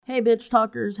Hey bitch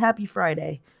talkers, happy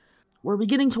Friday. We're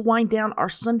beginning to wind down our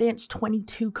Sundance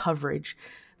 22 coverage,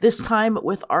 this time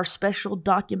with our special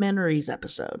documentaries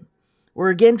episode. We're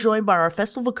again joined by our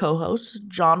festival co-host,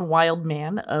 John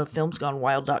Wildman of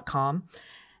FilmsGoneWild.com,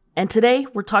 and today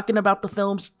we're talking about the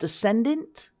films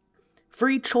Descendant,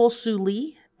 Free Chol Soo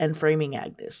Lee, and Framing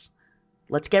Agnes.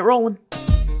 Let's get rolling.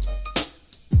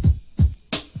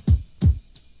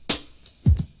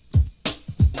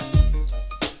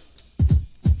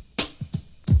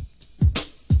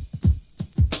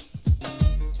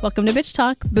 Welcome to Bitch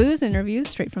Talk, booze interviews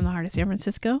straight from the heart of San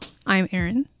Francisco. I'm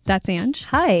Erin. That's Ange.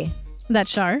 Hi. That's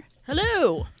Shar.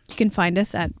 Hello. You can find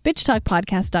us at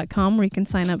bitchtalkpodcast.com where you can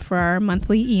sign up for our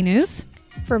monthly e-news.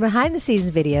 For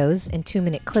behind-the-scenes videos and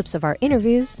 2-minute clips of our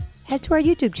interviews, head to our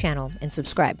YouTube channel and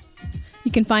subscribe. You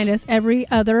can find us every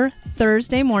other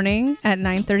Thursday morning at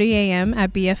 9:30 a.m.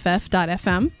 at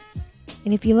BFF.fm.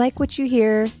 And if you like what you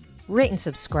hear, rate and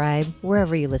subscribe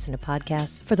wherever you listen to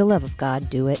podcasts. For the love of God,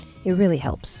 do it. It really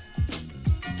helps.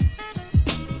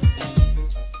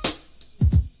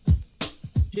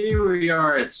 Here we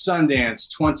are at Sundance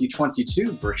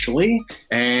 2022 virtually,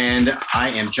 and I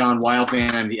am John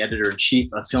Wildman. I'm the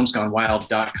editor-in-chief of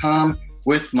FilmsGoneWild.com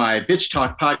with my Bitch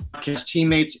Talk podcast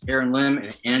teammates, Erin Lim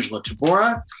and Angela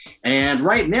Tabora. And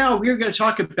right now, we're going to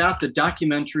talk about the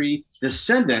documentary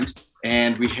Descendant,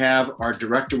 and we have our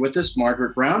director with us,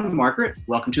 Margaret Brown. Margaret,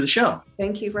 welcome to the show.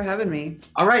 Thank you for having me.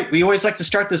 All right. We always like to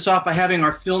start this off by having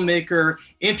our filmmaker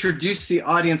introduce the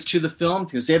audience to the film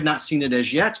because they have not seen it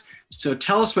as yet. So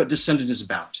tell us what Descendant is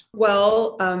about.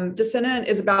 Well, Descendant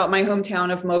is about my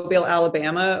hometown of Mobile,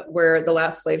 Alabama, where the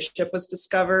last slave ship was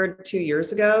discovered 2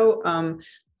 years ago.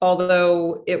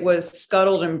 Although it was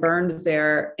scuttled and burned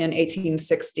there in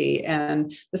 1860.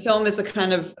 And the film is a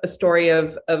kind of a story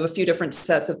of a few different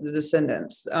sets of the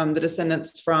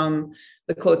descendants from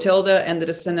the Clotilda and the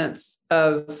descendants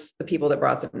of the people that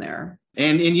brought them there.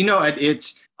 And you know,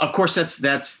 it's, of course,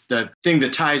 that's the thing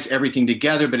that ties everything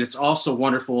together, but it's also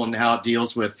wonderful in how it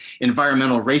deals with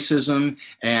environmental racism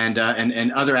and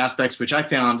other aspects, which I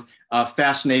found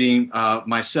fascinating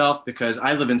myself because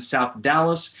I live in South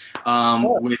Dallas,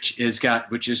 which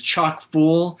is chock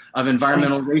full of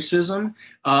environmental racism,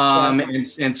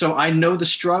 and so I know the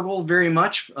struggle very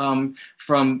much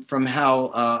from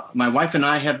how my wife and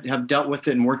I have dealt with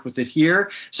it and worked with it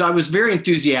here. So I was very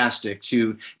enthusiastic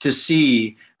to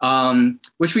see,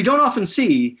 which we don't often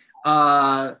see,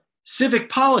 civic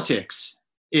politics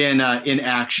in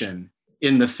action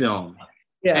in the film.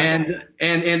 Yeah.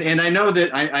 And I know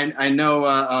that I know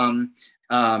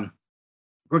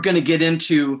we're going to get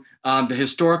into the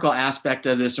historical aspect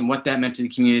of this and what that meant to the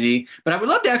community. But I would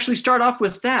love to actually start off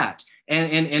with that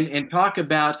and talk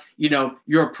about, you know,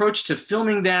 your approach to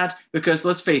filming that, because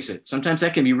let's face it, sometimes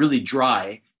that can be really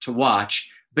dry to watch.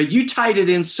 But you tied it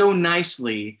in so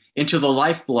nicely into the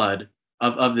lifeblood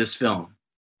of this film.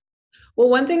 Well,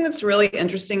 one thing that's really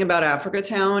interesting about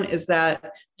Africatown is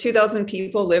that 2,000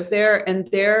 people live there, and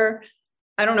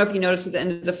I don't know if you noticed at the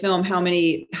end of the film how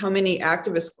many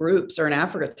activist groups are in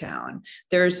Africatown.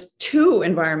 There's 2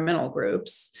 environmental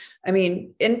groups. I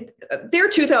mean, there are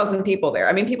 2,000 people there.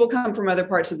 I mean, people come from other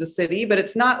parts of the city, but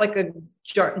it's not like a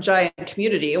giant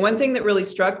community. And one thing that really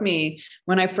struck me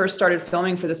when I first started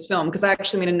filming for this film, because I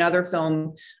actually made another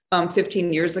film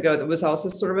 15 years ago that was also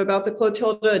sort of about the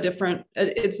Clotilda,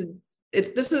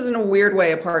 this is in a weird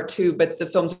way a part 2, but the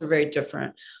films are very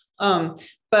different.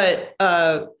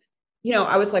 You know,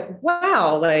 I was like,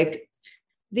 wow, like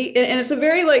and it's a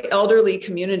very like elderly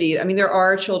community. I mean, there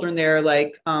are children there,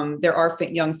 like there are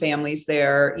young families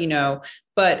there, you know,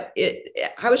 but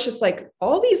I was just like,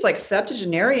 all these like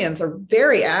septuagenarians are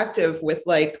very active with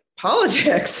like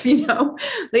politics, you know,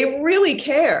 they really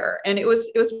care. And it was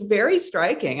very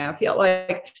striking. I feel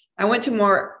like I went to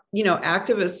more, you know,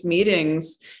 activist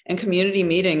meetings and community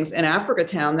meetings in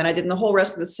Africatown than I did in the whole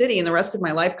rest of the city and the rest of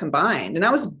my life combined. And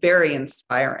that was very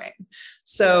inspiring.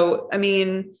 So, I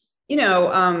mean, you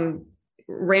know,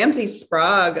 Ramsey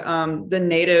Sprague, the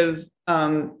native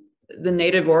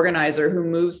organizer who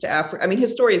moves to Africa. I mean,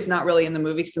 his story is not really in the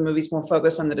movie because the movie's more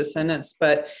focused on the descendants,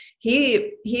 but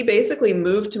he basically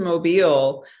moved to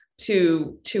Mobile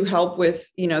to help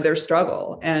with, you know, their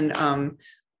struggle. And,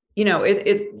 you know,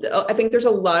 I think there's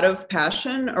a lot of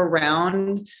passion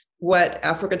around what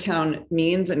Africatown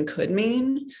means and could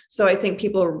mean. So I think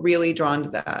people are really drawn to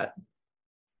that.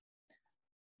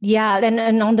 Yeah.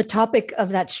 And on the topic of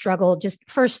that struggle, just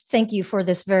first, thank you for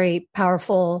this very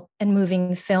powerful and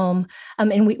moving film.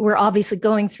 And we're obviously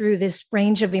going through this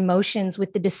range of emotions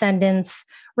with the descendants,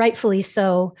 rightfully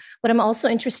so. But I'm also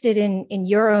interested in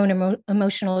your own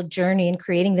emotional journey in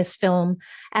creating this film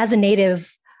as a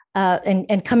native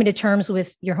and coming to terms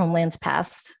with your homeland's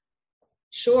past?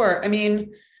 Sure. I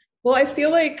mean, well, I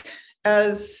feel like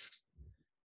as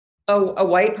a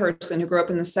white person who grew up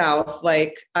in the South,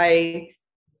 like I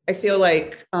feel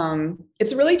like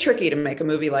it's really tricky to make a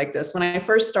movie like this. When I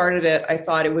first started it, I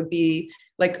thought it would be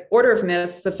like Order of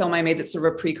Myths, the film I made that's sort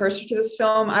of a precursor to this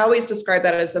film. I always describe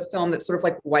that as a film that's sort of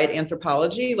like white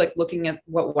anthropology, like looking at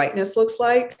what whiteness looks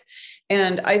like.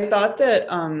 And I thought that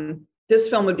this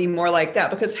film would be more like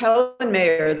that, because Helen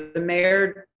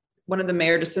Mayer, one of the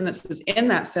Mayer descendants, is in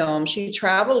that film. She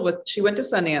went to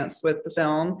Sundance with the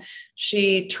film.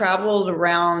 She traveled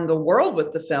around the world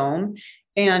with the film.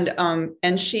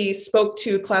 And she spoke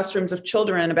to classrooms of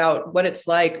children about what it's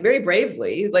like, very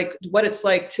bravely, like what it's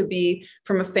like to be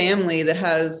from a family that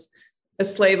has a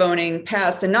slave owning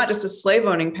past, and not just a slave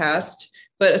owning past,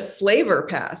 but a slaver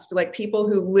past, like people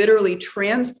who literally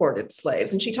transported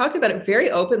slaves. And she talked about it very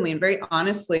openly and very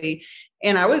honestly.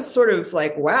 And I was sort of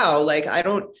like, wow, like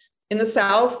in the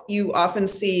South, you often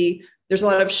see there's a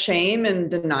lot of shame and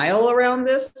denial around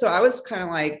this. So I was kind of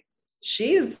like,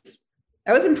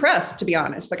 I was impressed, to be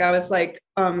honest. Like, I was like,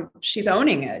 she's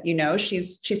owning it,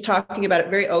 she's talking about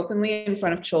it very openly in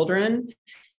front of children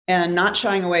and not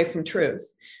shying away from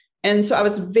truth. And so I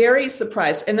was very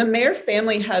surprised. And the Mayer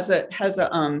family has a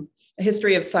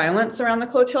history of silence around the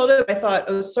Clotilda. I thought,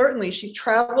 oh, certainly she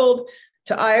traveled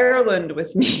to Ireland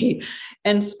with me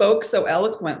and spoke so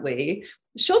eloquently.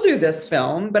 She'll do this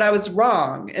film, but I was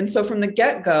wrong. And so from the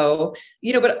get-go,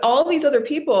 but all these other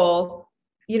people,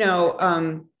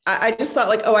 I just thought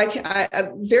like, I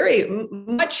very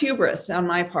much hubris on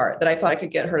my part that I thought I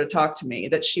could get her to talk to me,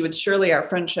 that she would surely, our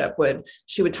friendship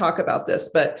she would talk about this.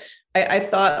 But I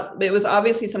thought it was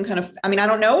obviously some kind of, I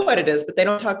don't know what it is, but they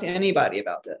don't talk to anybody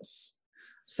about this.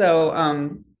 So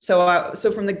from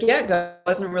the get-go, I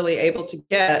wasn't really able to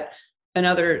get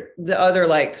the other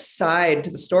like side to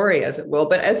the story, as it will.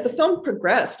 But as the film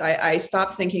progressed, I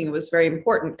stopped thinking it was very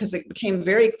important, because it became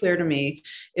very clear to me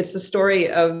it's the story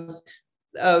of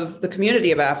the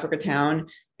community of Africatown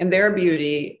and their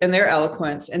beauty and their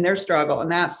eloquence and their struggle.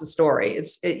 And that's the story.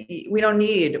 We don't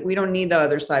need the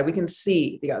other side. We can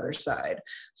see the other side.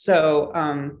 So,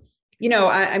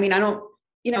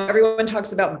 everyone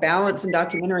talks about balance in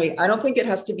documentary. I don't think it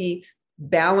has to be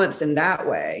balanced in that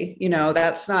way.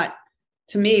 That's not,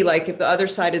 to me, like, if the other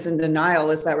side is in denial,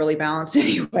 is that really balanced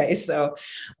anyway? So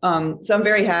I'm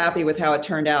very happy with how it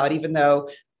turned out, even though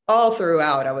all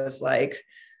throughout I was like,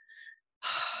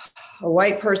 a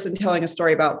white person telling a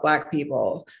story about Black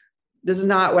people. This is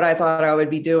not what I thought I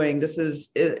would be doing. This is,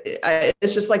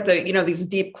 it's just like these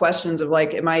deep questions of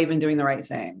like, am I even doing the right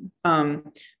thing?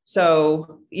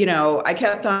 So, I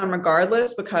kept on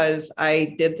regardless, because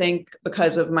I did think,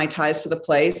 because of my ties to the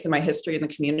place and my history in the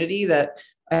community, that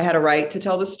I had a right to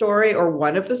tell the story, or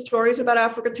one of the stories about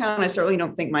Africatown. I certainly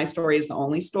don't think my story is the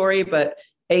only story, but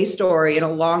a story in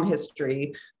a long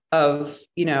history of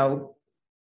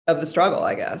the struggle,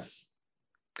 I guess.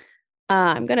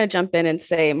 I'm going to jump in and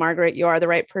say, Margaret, you are the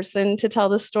right person to tell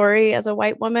the story as a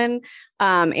white woman.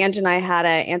 Ange and I had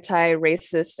an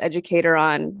anti-racist educator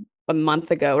on a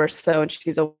month ago or so, and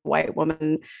she's a white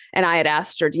woman. And I had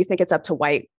asked her, do you think it's up to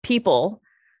white people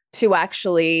to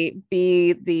actually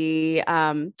be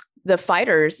the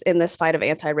fighters in this fight of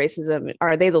anti-racism?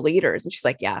 Are they the leaders? And she's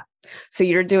like, yeah. So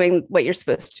you're doing what you're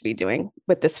supposed to be doing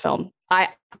with this film. I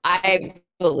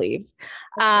believe.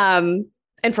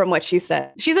 And from what she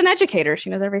said, she's an educator.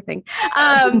 She knows everything.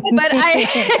 But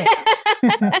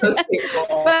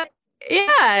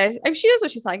yeah, she knows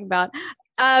what she's talking about.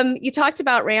 You talked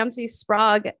about Ramsey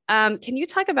Sprague. Can you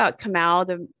talk about Kamau,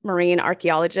 the marine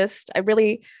archaeologist? I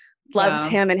really loved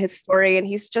him and his story, and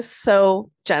he's just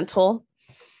so gentle.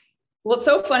 Well, it's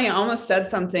so funny. I almost said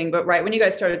something, but right when you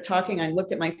guys started talking, I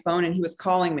looked at my phone and he was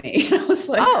calling me. I was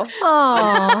like,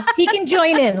 oh, he can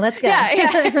join in. Let's go.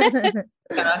 Yeah.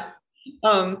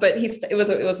 But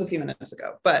it was a few minutes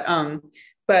ago,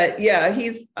 but yeah,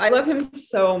 I love him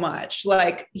so much.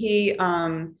 Like he's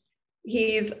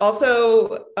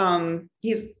also,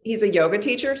 he's a yoga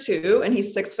teacher too. And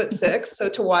he's 6'6". So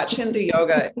to watch him do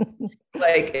yoga, it's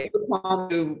like,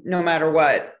 no matter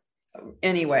what.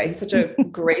 Anyway, he's such a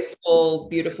graceful,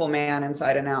 beautiful man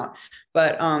inside and out.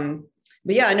 But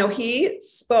yeah, no, he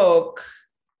spoke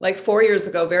like 4 years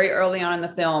ago, very early on in the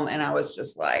film. And I was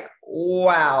just like,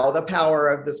 wow, the power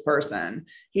of this person.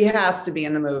 He has to be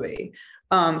in the movie.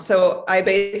 So I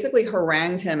basically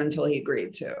harangued him until he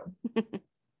agreed to.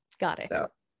 Got it. So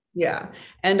yeah.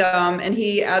 And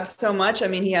he adds so much. I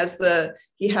mean, he has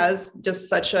just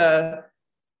such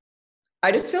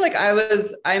I just feel like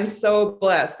I'm so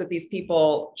blessed that these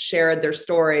people shared their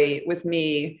story with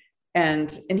me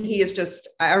and he is just,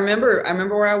 I remember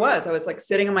where I was like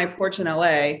sitting on my porch in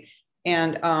LA,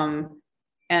 and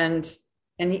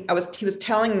he was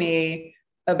telling me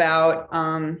about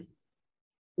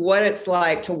what it's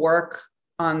like to work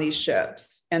on these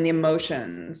ships and the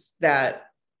emotions that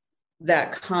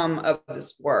come of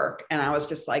this work. And I was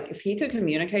just like, if he could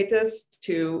communicate this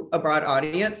to a broad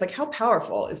audience, like how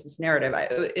powerful is this narrative?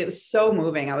 It was so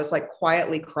moving. I was like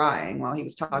quietly crying while he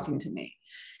was talking to me.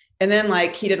 And then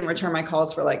like, he didn't return my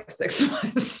calls for like 6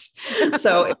 months.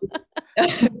 So it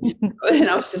was, and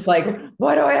I was just like,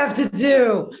 what do I have to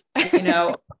do? You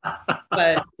know,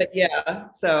 but yeah,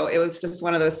 so it was just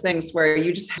one of those things where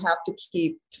you just have to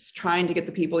keep just trying to get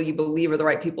the people you believe are the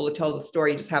right people to tell the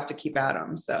story. You just have to keep at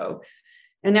them. So,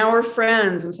 and now we're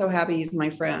friends. I'm so happy he's my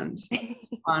friend.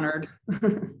 Honored.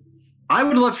 I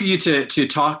would love for you to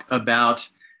talk about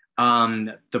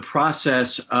the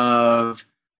process of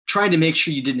trying to make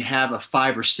sure you didn't have a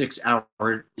 5 or 6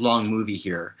 hour long movie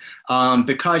here,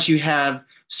 because you have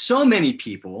so many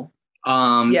people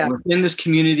within this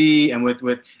community and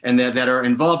that are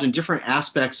involved in different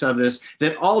aspects of this,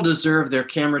 that all deserve their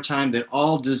camera time, that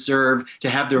all deserve to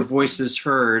have their voices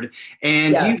heard.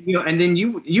 And and then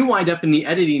you wind up in the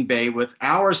editing bay with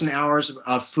hours and hours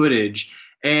of footage,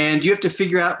 and you have to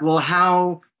figure out,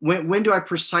 well, when do I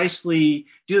precisely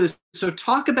do this? So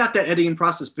talk about that editing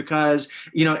process, because,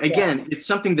 again, it's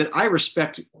something that I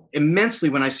respect immensely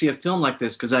when I see a film like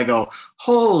this, because I go,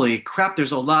 holy crap,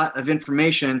 there's a lot of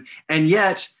information. And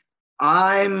yet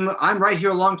I'm right here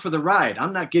along for the ride.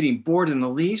 I'm not getting bored in the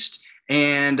least.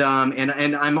 And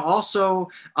I'm also,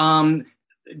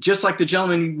 just like the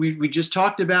gentleman we just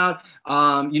talked about,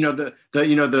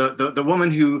 the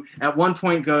woman who at one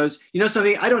point goes,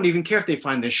 something, I don't even care if they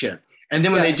find this ship. And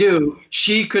then when they do,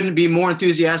 she couldn't be more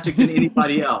enthusiastic than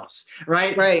anybody else,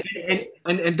 right? Right.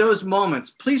 And those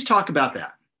moments, please talk about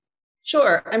that.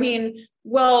 Sure. I mean,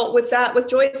 well, with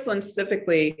Joycelyn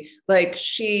specifically, like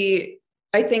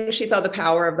I think she saw the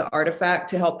power of the artifact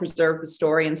to help preserve the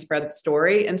story and spread the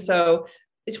story. And so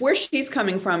it's where she's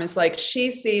coming from. Is like,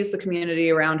 she sees the community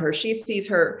around her. She sees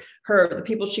the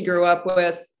people she grew up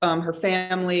with, her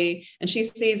family, and she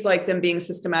sees like them being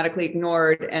systematically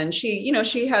ignored. And she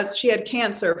had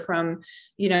cancer from,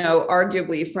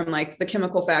 arguably from like the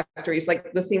chemical factories,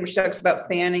 like the scene where she talks about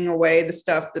fanning away the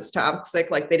stuff that's toxic,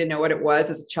 like they didn't know what it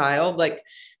was as a child, like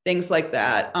things like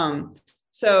that.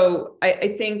 So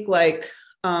I think like,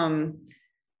 I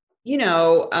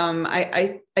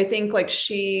think like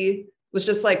she was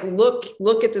just like, look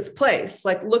at this place,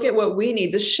 like, look at what we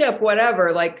need, the ship,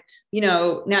 whatever, like,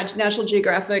 National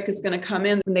Geographic is going to come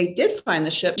in. And they did find the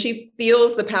ship. She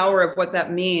feels the power of what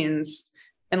that means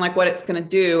and like what it's going to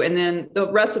do. And then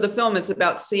the rest of the film is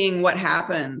about seeing what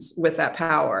happens with that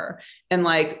power and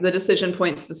like the decision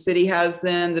points the city has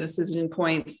then, the decision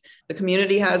points the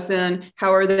community has then.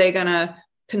 How are they going to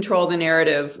control the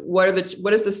narrative? What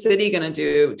is the city going to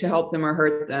do to help them or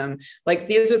hurt them? Like,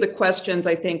 these are the questions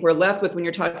I think we're left with when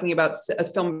you're talking about a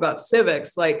film about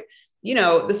civics. Like,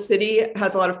 the city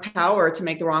has a lot of power to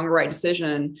make the wrong or right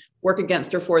decision, work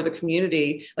against or for the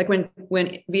community. Like when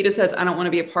Vita says, I don't want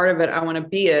to be a part of it, I want to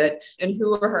be it. And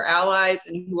who are her allies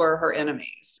and who are her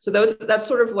enemies? So that's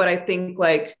sort of what I think,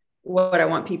 like what I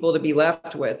want people to be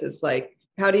left with is like,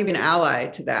 how do you be an ally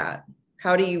to that?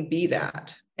 How do you be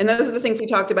that? And those are the things we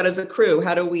talked about as a crew.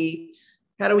 How do we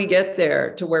get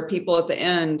there to where people at the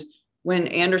end, when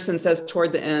Anderson says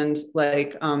toward the end,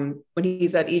 like when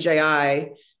he's at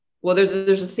EJI, well, there's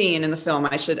a scene in the film.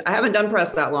 I haven't done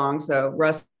press that long, so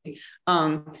rusty.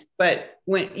 But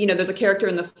when, there's a character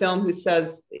in the film who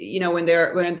says, when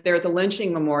they're at the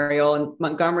lynching memorial in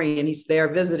Montgomery and he's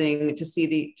there visiting to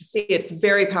see it's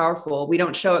very powerful. We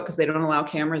don't show it because they don't allow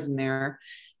cameras in there.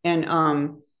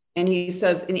 And he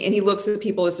says, and he looks at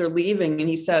people as they're leaving and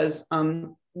he says,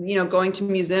 going to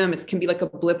museum, it can be like a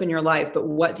blip in your life, but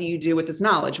what do you do with this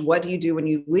knowledge? What do you do when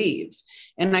you leave?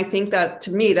 And I think that,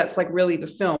 to me, that's like really the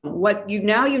film.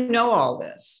 Now you know all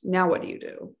this. Now what do you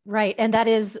do? Right. And that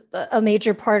is a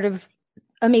major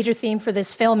theme for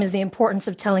this film, is the importance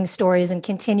of telling stories and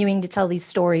continuing to tell these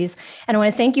stories. And I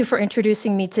want to thank you for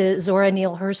introducing me to Zora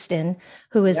Neale Hurston,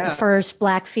 who is the first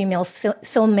Black female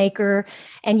filmmaker.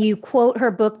 And you quote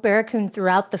her book, Barracoon,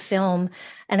 throughout the film.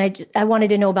 And I wanted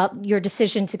to know about your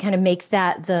decision to kind of make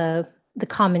that the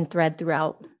common thread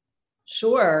throughout.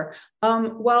 Sure.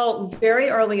 Well, very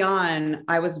early on,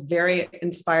 I was very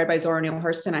inspired by Zora Neale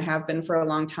Hurston. I have been for a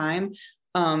long time.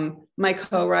 My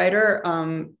co-writer,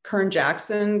 Kern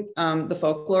Jackson, the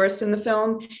folklorist in the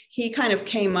film, he kind of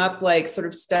came up like sort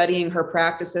of studying her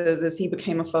practices as he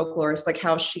became a folklorist, like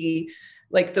how she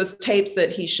like those tapes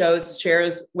that he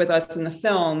shares with us in the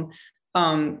film.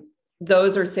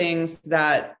 Those are things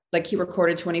that like he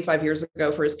recorded 25 years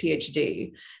ago for his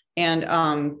PhD. And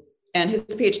his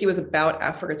PhD was about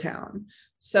Africatown.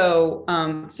 So,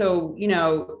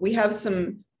 we have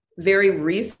some very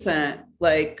recent,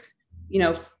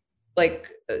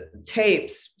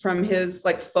 tapes from his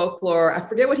like folklore. I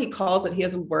forget what he calls it. He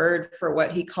has a word for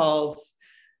what he calls,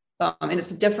 and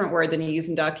it's a different word than he used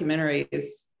in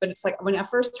documentaries, but it's like, when I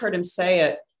first heard him say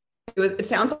it, it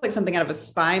sounds like something out of a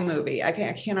spy movie. I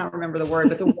cannot remember the word,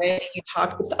 but the way you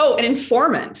talk, an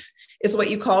informant is what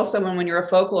you call someone when you're a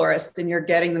folklorist and you're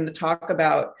getting them to talk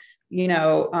about,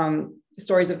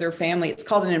 stories of their family. It's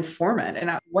called an informant.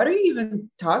 And what are you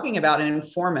even talking about, an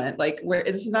informant? Like,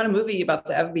 this is not a movie about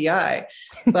the FBI,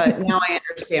 but now I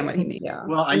understand what he means. Yeah.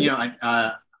 Well,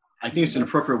 I think it's an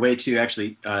appropriate way to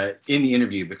actually in the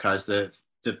interview, because the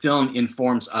film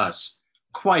informs us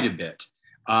quite a bit.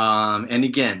 And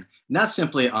again, not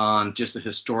simply on just the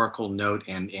historical note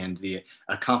and the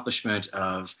accomplishment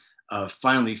of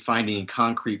finally finding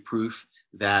concrete proof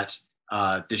that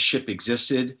this ship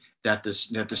existed, that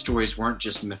the stories weren't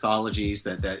just mythologies,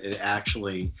 that it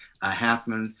actually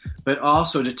happened, but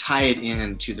also to tie it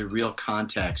into the real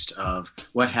context of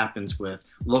what happens with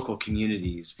local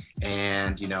communities,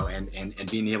 and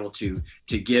being able to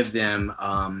give them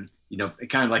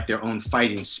kind of like their own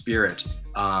fighting spirit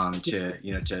to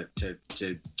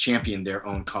champion their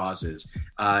own causes.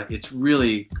 It's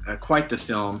really quite the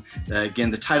film. Again,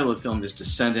 the title of the film is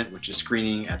Descendant, which is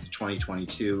screening at the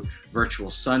 2022 Virtual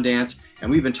Sundance. And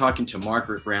we've been talking to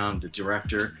Margaret Brown, the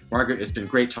director. Margaret, it's been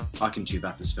great talking to you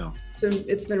about this film.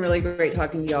 It's been really great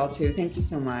talking to y'all too. Thank you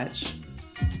so much.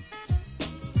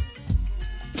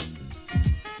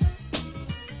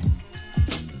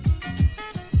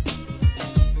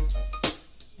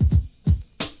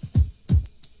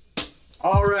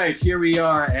 All right, here we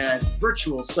are at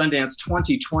Virtual Sundance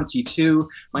 2022.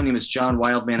 My name is John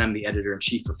Wildman. I'm the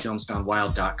editor-in-chief for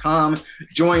filmsgonewild.com,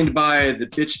 joined by the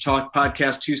Bitch Talk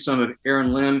podcast twosome of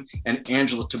Aaron Lim and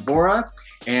Angela Tabora.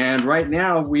 And right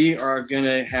now we are going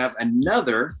to have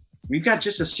we've got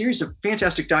just a series of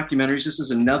fantastic documentaries. This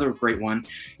is another great one.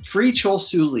 Free Chol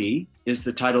Soo Lee is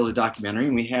the title of the documentary.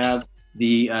 And we have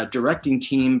the directing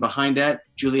team behind that,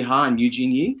 Julie Ha and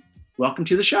Eugene Yi. Welcome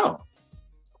to the show.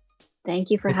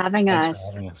 Thank you for having us.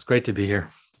 It's great to be here.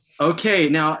 Okay,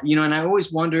 now and I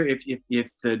always wonder if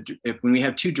when we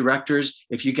have two directors,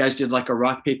 if you guys did like a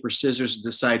rock paper scissors to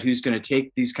decide who's going to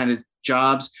take these kind of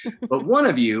jobs. But one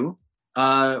of you,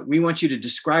 we want you to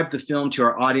describe the film to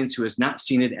our audience who has not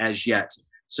seen it as yet.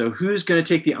 So who's going to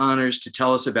take the honors to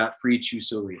tell us about Free Chol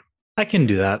Soo Lee? I can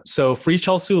do that. So Free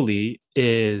Chol Soo Lee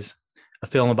is a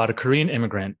film about a Korean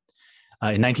immigrant in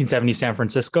 1970 San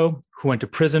Francisco who went to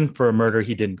prison for a murder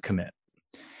he didn't commit.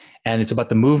 And it's about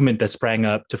the movement that sprang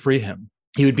up to free him.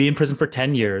 He would be in prison for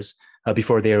 10 years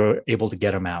before they were able to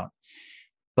get him out.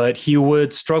 But he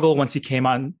would struggle once he came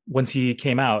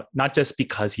out, not just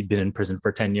because he'd been in prison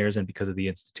for 10 years and because of the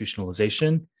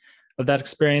institutionalization of that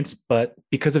experience, but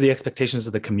because of the expectations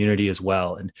of the community as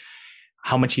well, and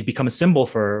how much he'd become a symbol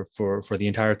for the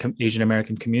entire Asian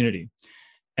American community.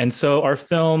 And so our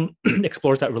film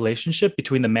explores that relationship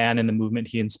between the man and the movement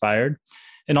he inspired,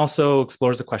 and also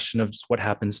explores the question of just what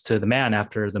happens to the man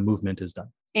after the movement is done.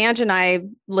 Ange and I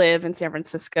live in San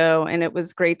Francisco, and it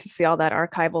was great to see all that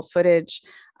archival footage.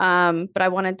 But I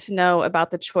wanted to know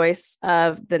about the choice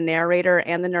of the narrator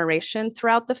and the narration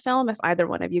throughout the film. If either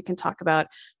one of you can talk about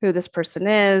who this person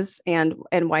is and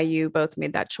why you both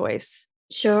made that choice.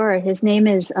 Sure. His name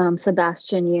is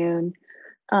Sebastian Yoon.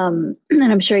 And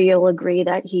I'm sure you'll agree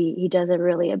that he does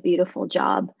a beautiful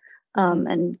job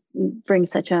and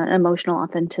brings such an emotional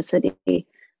authenticity.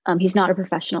 He's not a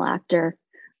professional actor.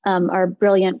 Our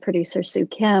brilliant producer, Sue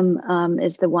Kim,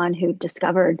 is the one who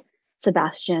discovered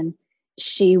Sebastian.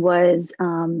 She went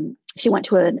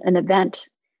to an event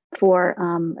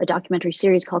for a documentary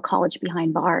series called College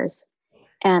Behind Bars.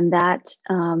 And that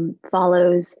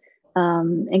follows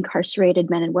incarcerated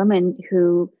men and women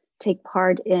who take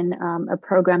part in a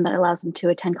program that allows them to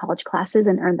attend college classes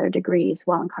and earn their degrees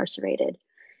while incarcerated.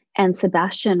 And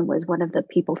Sebastian was one of the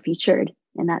people featured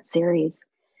in that series.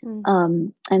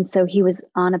 And so he was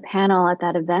on a panel at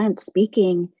that event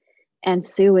speaking, and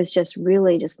Sue was just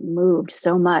really moved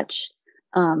so much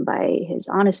by his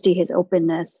honesty, his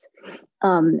openness.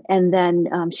 And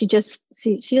then she just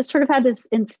sort of had this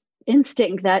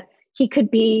instinct that he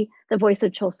could be the voice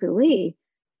of Chol Soo Lee.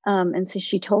 And so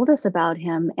she told us about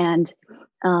him, and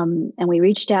we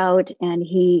reached out, and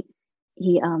he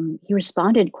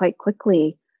responded quite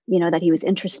quickly, that he was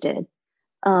interested.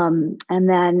 And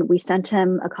then we sent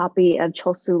him a copy of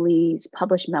Chol Soo Lee's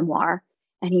published memoir,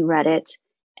 and he read it,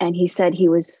 and he said he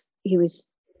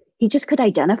just could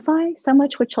identify so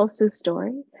much with Chol Soo's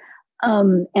story.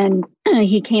 And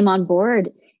he came on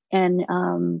board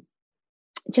and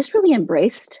just really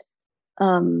embraced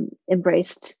the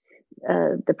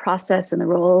process and the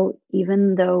role,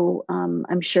 even though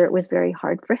I'm sure it was very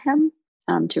hard for him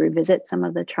to revisit some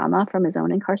of the trauma from his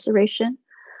own incarceration.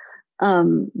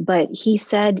 But he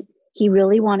said he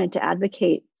really wanted to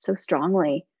advocate so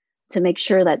strongly to make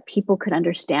sure that people could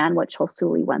understand what Chol Soo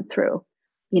Lee went through,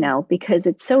 because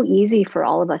it's so easy for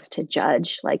all of us to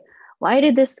judge, like, why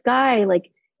did this guy,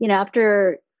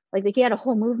 after, he had a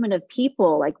whole movement of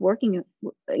people working,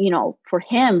 for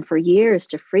him for years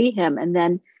to free him. And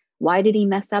then why did he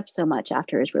mess up so much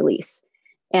after his release?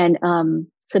 And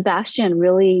Sebastian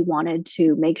really wanted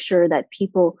to make sure that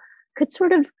people could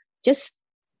sort of just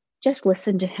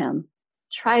listen to him,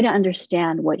 try to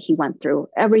understand what he went through,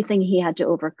 everything he had to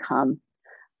overcome,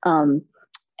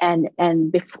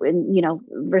 and before,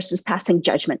 versus passing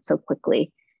judgment so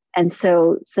quickly. And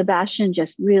so Sebastian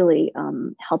just really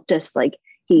helped us.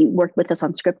 He worked with us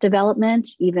on script development,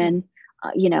 even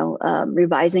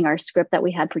revising our script that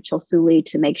we had for Chol Soo Lee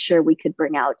to make sure we could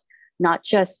bring out not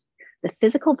just the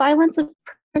physical violence of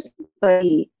person, but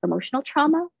the emotional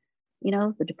trauma,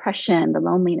 the depression, the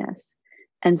loneliness.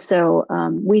 And so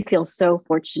we feel so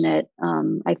fortunate.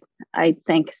 I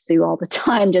thank Sue all the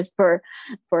time just for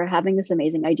having this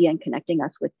amazing idea and connecting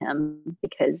us with him,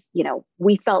 because,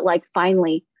 we felt like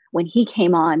finally when he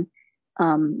came on,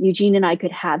 Eugene and I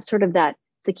could have sort of that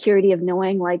security of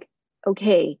knowing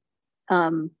okay,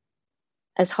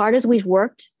 as hard as we've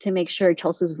worked to make sure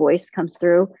Chol Soo's voice comes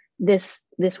through, this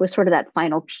was sort of that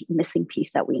final missing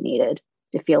piece that we needed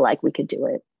to feel like we could do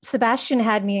it. Sebastian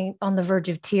had me on the verge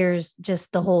of tears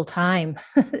just the whole time.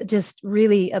 Just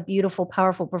really a beautiful,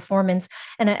 powerful performance.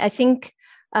 And I think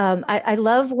I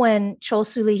love when Chol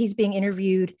Soo Lee, he's being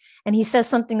interviewed and he says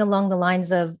something along the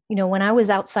lines of, when I was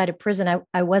outside of prison,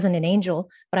 I wasn't an angel,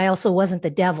 but I also wasn't the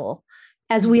devil,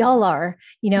 as we all are,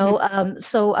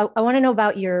 So I want to know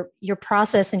about your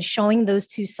process in showing those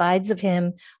two sides of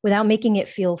him without making it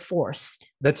feel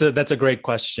forced. That's a great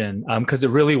question, because it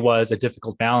really was a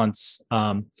difficult balance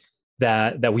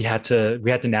that we had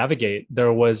to navigate.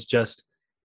 There was just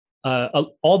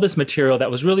all this material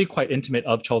that was really quite intimate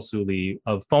of Chol Soo Lee,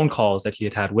 of phone calls that he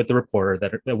had with the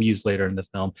reporter that we used later in the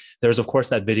film. There's of course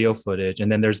that video footage, and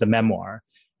then there's the memoir,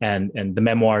 and the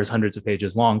memoir is hundreds of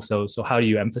pages long. So how do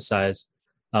you emphasize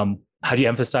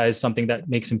something that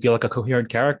makes him feel like a coherent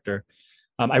character?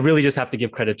 I really just have to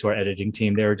give credit to our editing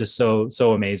team. They were just so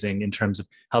amazing in terms of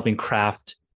helping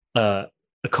craft a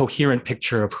coherent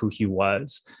picture of who he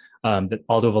was. That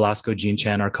Aldo Velasco, Jean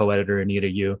Chan, our co-editor, Anita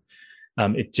Yu.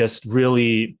 It just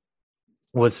really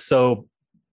was so.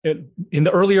 In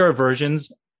the earlier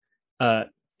versions,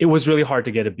 it was really hard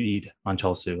to get a bead on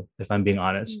Chol Soo, if I'm being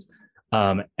honest.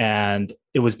 And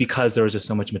it was because there was just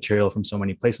so much material from so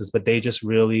many places, but they just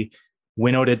really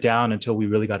winnowed it down until we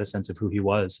really got a sense of who he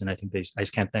was. And I think I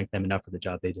just can't thank them enough for the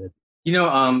job they did.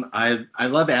 I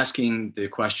love asking the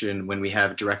question when we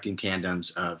have directing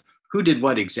tandems of who did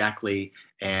what exactly,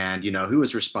 and who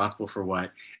was responsible for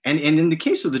what. And in the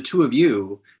case of the two of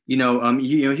you,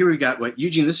 here we got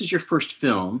Eugene, this is your first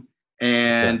film,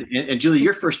 and Julie,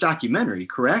 your first documentary,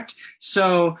 correct?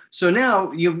 So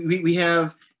now we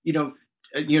have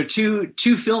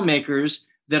two filmmakers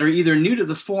that are either new to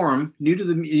the form, new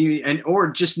to or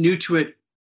just new to it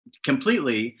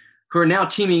completely, who are now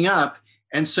teaming up.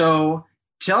 And so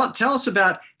tell us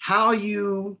about how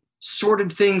you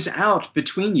sorted things out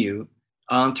between you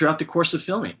throughout the course of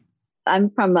filming. I'm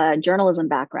from a journalism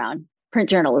background, print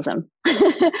journalism.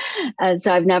 And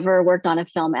so I've never worked on a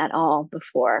film at all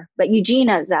before. But Eugene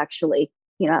is actually,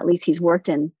 at least he's worked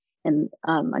in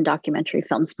on documentary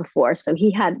films before. So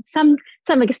he had some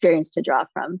experience to draw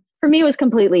from. For me, it was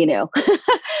completely new.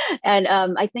 And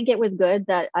I think it was good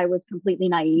that I was completely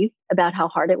naive about how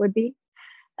hard it would be.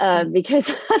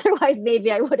 Because otherwise maybe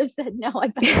I would have said, no, I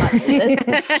better not do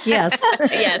this. Yes.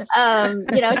 Yes.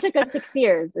 It took us 6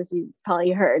 years, as you probably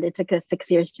heard. It took us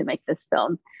 6 years to make this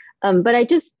film. But I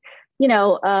just,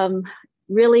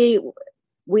 really,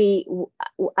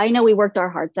 I know we worked our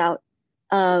hearts out.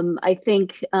 I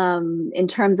think in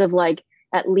terms of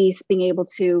at least being able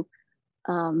to,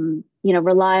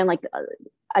 rely on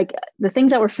the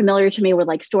things that were familiar to me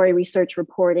were story research,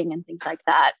 reporting, and things like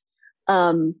that.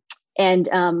 But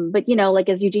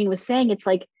as Eugene was saying, it's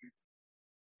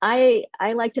I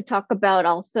like to talk about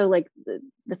also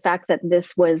the fact that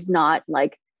this was not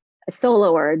a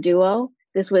solo or a duo.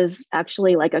 This was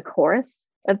actually a chorus.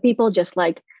 of people, just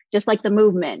like the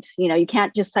movement. You know, you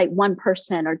can't just cite one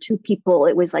person or two people.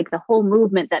 It was like the whole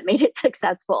movement that made it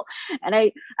successful. And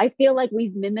I feel like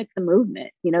we've mimicked the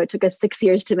movement. You know, it took us 6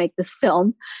 years to make this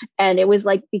film. And it was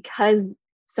like, because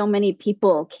so many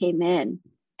people came in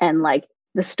and like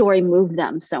the story moved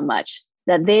them so much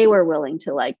that they were willing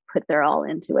to like put their all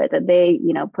into it, that they,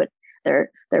 you know, put their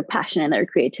passion and their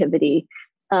creativity.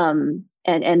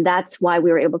 And that's why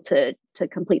we were able to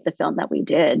complete the film that we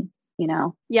did. You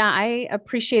know? Yeah, I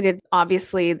appreciated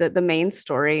obviously the main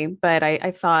story, but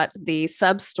I thought the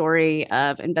sub story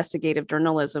of investigative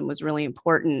journalism was really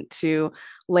important to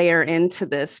layer into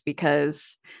this,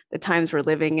 because the times we're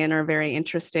living in are very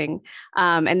interesting.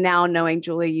 And now knowing,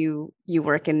 Julie, you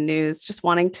work in news, just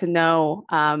wanting to know,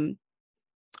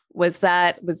 was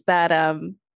that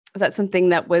something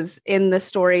that was in the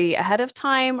story ahead of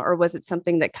time, or was it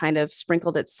something that kind of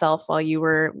sprinkled itself while you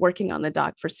were working on the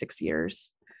doc for 6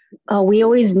 years? We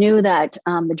always knew that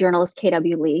the journalist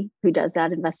K.W. Lee, who does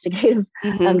that investigative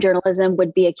journalism,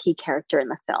 would be a key character in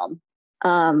the film.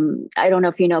 I don't know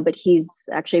if you know, but he's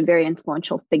actually a very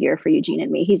influential figure for Eugene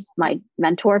and me. He's my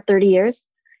mentor of 30 years.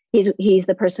 He's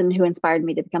the person who inspired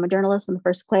me to become a journalist in the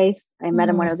first place. I met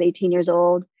him when I was 18 years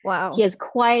old. Wow. He's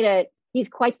quite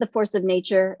the force of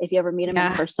nature. If you ever meet him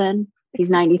in person,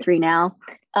 he's 93 now.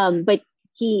 But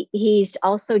he's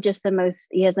also just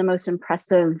he has the most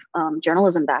impressive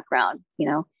journalism background. You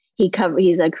know,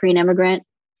 he's a Korean immigrant.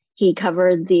 He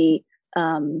covered the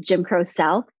Jim Crow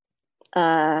South,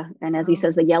 and as he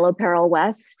says, the Yellow Peril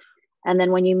West. And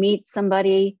then when you meet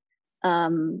somebody,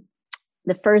 the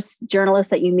first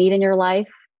journalist that you meet in your life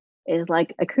is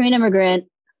like a Korean immigrant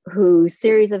whose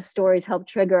series of stories helped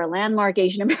trigger a landmark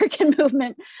Asian American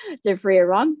movement to free a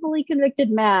wrongfully convicted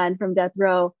man from death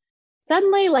row.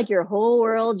 Suddenly, like, your whole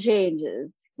world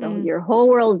changes. So your whole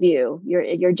worldview,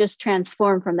 you're just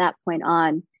transformed from that point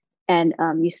on. And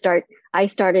it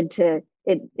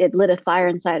lit a fire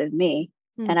inside of me.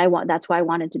 And that's why I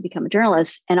wanted to become a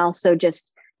journalist. And also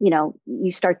just, you know,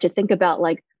 you start to think about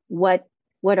like, what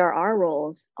are our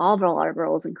roles, all of our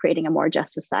roles in creating a more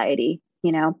just society,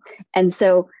 you know? And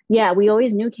so, yeah, we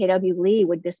always knew K.W. Lee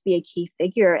would just be a key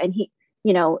figure. And he,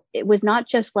 you know, it was not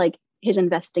just like his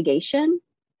investigation.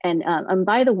 And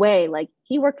by the way, like,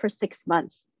 he worked for 6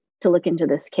 months to look into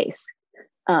this case,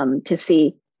 to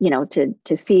see, you know, to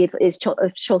see if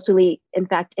Chol Soo-lee in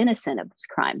fact innocent of this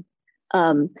crime.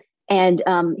 And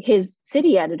his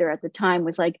city editor at the time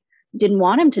was like, didn't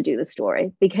want him to do the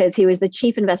story because he was the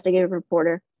chief investigative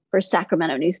reporter for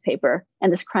Sacramento newspaper,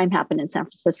 and this crime happened in San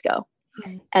Francisco.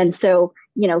 And so,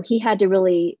 you know, he had to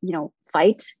really, you know,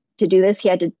 fight to do this. He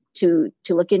had to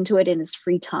look into it in his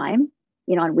free time,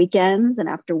 you know, on weekends and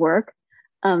after work.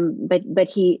 But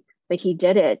he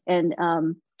did it. And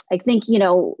I think, you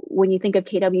know, when you think of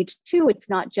KW2, it's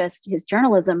not just his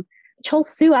journalism. Chol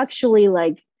Soo actually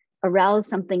like aroused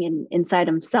something inside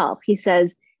himself. He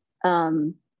says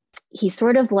he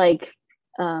sort of like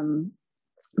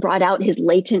brought out his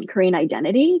latent Korean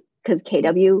identity, because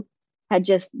KW had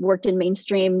just worked in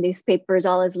mainstream newspapers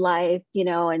all his life, you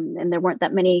know, and there weren't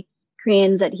that many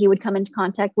Koreans that he would come into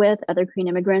contact with, other Korean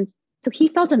immigrants. So he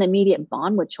felt an immediate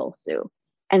bond with Chol Soo.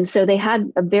 And so they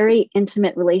had a very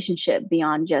intimate relationship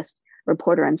beyond just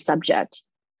reporter and subject.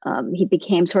 He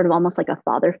became sort of almost like a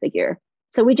father figure.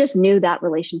 So we just knew that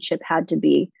relationship had to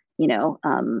be, you know,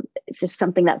 it's just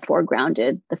something that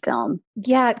foregrounded the film.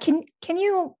 Yeah. Can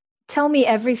you tell me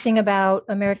everything about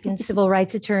American civil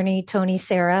rights attorney Tony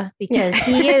Serra? Because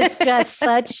he is just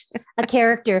such a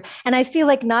character. And I feel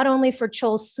like not only for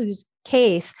Chol Soo's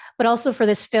case, but also for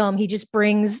this film, he just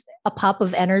brings a pop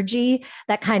of energy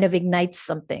that kind of ignites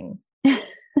something.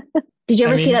 Did you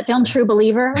ever see that film, True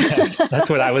Believer? That's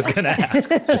what I was going to ask.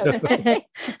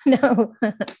 No.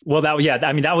 Well,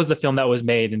 that was the film that was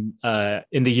made in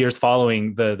the years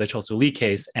following the Chol Soo-lee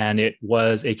case. And it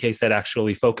was a case that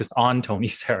actually focused on Tony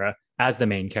Serra as the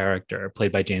main character,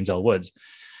 played by James L. Woods.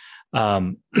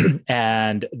 And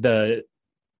the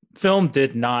film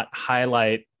did not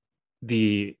highlight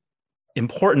the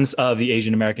importance of the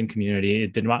Asian American community.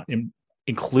 It did not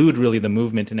include really the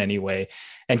movement in any way.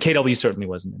 And KW certainly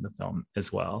wasn't in the film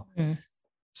as well.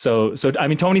 So I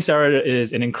mean, Tony Serra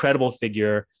is an incredible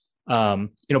figure. You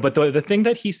know, but the thing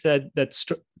that he said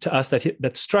to us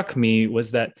that struck me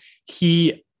was that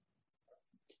he,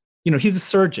 you know, he's a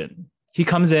surgeon. He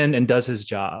comes in and does his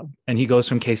job, and he goes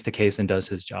from case to case and does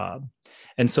his job.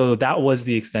 And so that was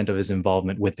the extent of his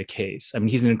involvement with the case. I mean,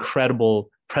 he's an incredible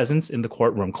presence in the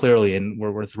courtroom, clearly, and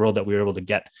we're thrilled that we were able to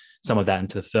get some of that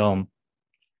into the film.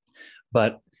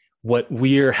 But what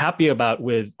we're happy about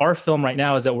with our film right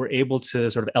now is that we're able to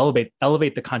sort of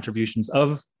elevate the contributions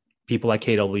of people like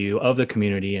KW, of the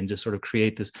community, and just sort of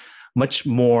create this much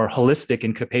more holistic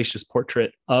and capacious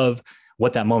portrait of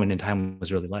what that moment in time was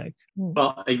really like.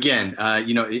 Well, again, one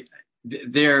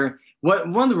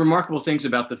of the remarkable things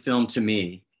about the film to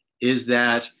me is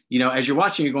that, as you're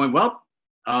watching, you're going, well,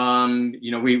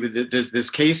 this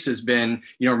case has been,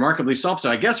 remarkably solved.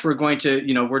 So I guess we're going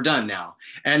to, we're done now.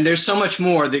 And there's so much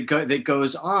more that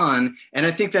goes on. And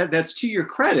I think that that's to your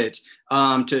credit,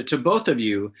 to both of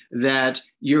you, that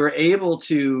you're able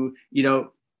to,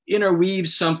 interweave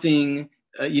something,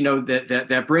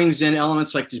 that brings in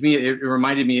elements. Like, to me, it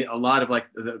reminded me a lot of like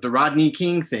the Rodney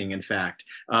King thing, in fact,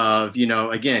 of,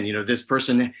 again, this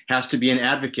person has to be an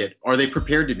advocate. Are they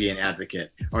prepared to be an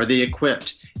advocate? Are they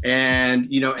equipped? And,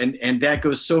 and that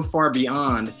goes so far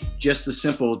beyond just the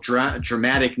simple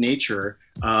dramatic nature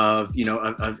of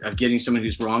getting someone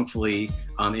who's wrongfully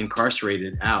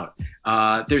incarcerated out.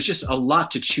 There's just a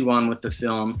lot to chew on with the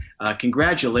film.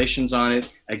 Congratulations on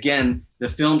it. Again, the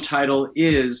film title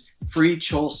is Free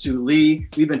Chol Soo Lee.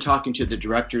 We've been talking to the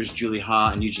directors, Julie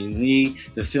Ha and Eugene Lee.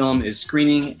 The film is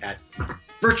screening at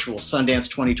Virtual Sundance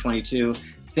 2022.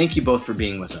 Thank you both for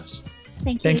being with us.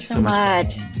 Thank you so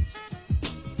much.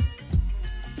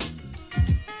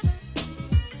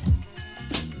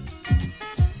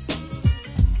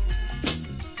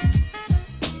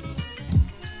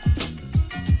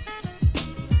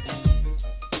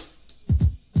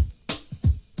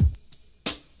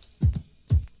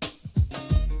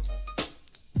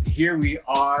 Here we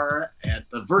are at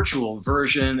the virtual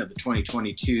version of the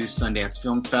 2022 Sundance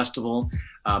Film Festival.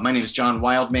 My name is John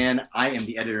Wildman. I am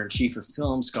the editor-in-chief of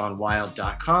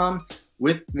filmsgonewild.com.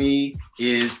 With me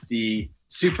is the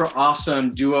super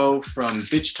awesome duo from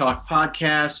Bitch Talk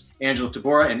Podcast, Angela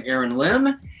Tabora and Aaron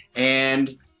Lim.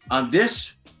 And on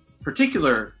this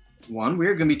particular one,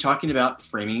 we're going to be talking about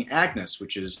Framing Agnes,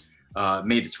 which is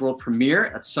made its world premiere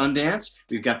at Sundance.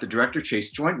 We've got the director,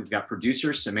 Chase Joint. We've got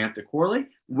producer, Samantha Corley.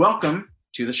 Welcome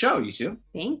to the show, you two.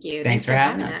 Thank you. Thanks for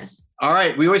having us. All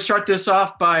right. We always start this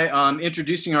off by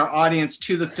introducing our audience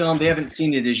to the film. They haven't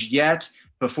seen it as yet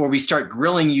before we start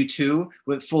grilling you two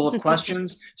full of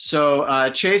questions. So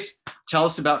Chase, tell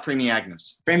us about Framing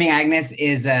Agnes. Framing Agnes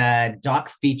is a doc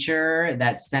feature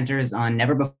that centers on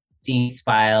never before seen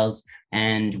files,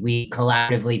 and we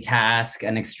collaboratively task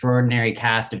an extraordinary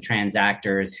cast of trans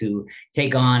actors who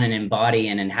take on and embody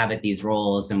and inhabit these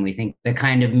roles. And we think the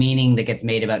kind of meaning that gets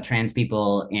made about trans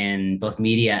people in both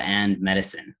media and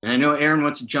medicine. And I know Aaron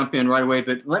wants to jump in right away,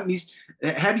 but let me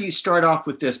have you start off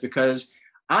with this, because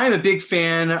I'm a big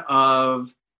fan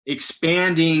of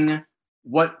expanding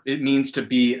what it means to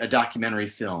be a documentary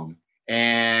film.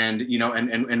 And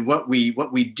and what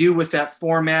we do with that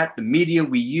format, the media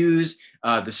we use,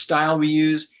 the style we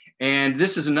use, and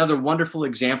this is another wonderful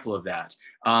example of that,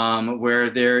 where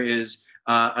there is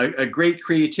a great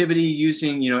creativity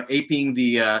using, aping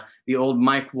the old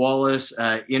Mike Wallace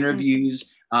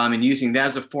interviews, and using that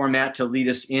as a format to lead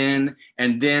us in,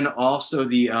 and then also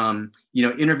the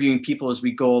interviewing people as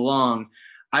we go along.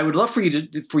 I would love for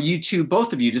you two,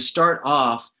 both of you, to start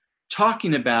off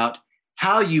talking about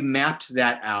how you mapped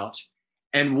that out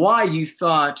and why you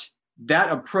thought that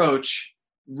approach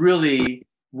really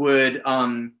would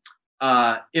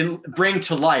bring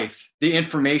to life the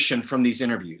information from these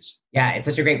interviews. Yeah, it's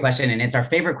such a great question. And it's our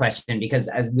favorite question, because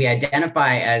as we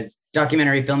identify as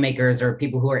documentary filmmakers or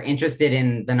people who are interested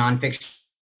in the nonfiction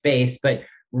space, but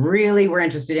really we're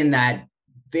interested in that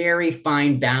very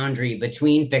fine boundary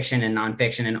between fiction and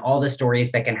nonfiction and all the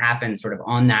stories that can happen sort of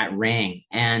on that ring.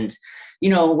 And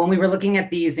when we were looking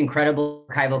at these incredible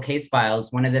archival case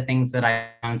files, one of the things that I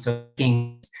found so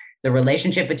interesting is the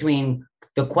relationship between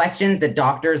the questions that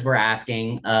doctors were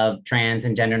asking of trans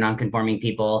and gender nonconforming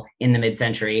people in the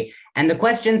mid-century and the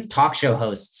questions talk show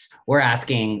hosts were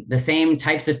asking the same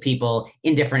types of people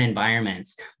in different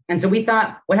environments. And so we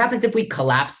thought, what happens if we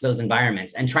collapse those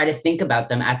environments and try to think about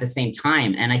them at the same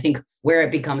time? And I think where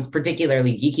it becomes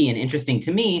particularly geeky and interesting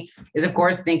to me is, of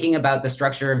course, thinking about the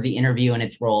structure of the interview and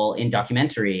its role in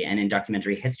documentary and in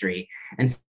documentary history. And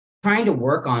so trying to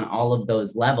work on all of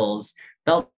those levels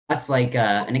felt us like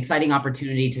an exciting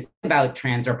opportunity to think about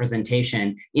trans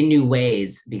representation in new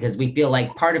ways, because we feel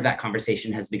like part of that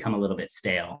conversation has become a little bit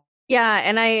stale. Yeah,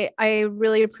 and I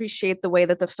really appreciate the way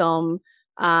that the film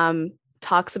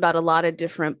talks about a lot of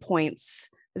different points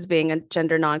as being a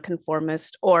gender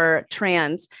nonconformist or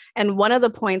trans. And one of the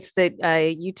points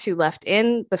that you two left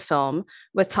in the film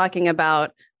was talking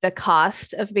about the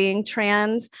cost of being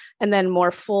trans, and then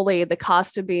more fully, the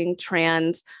cost of being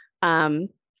trans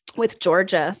with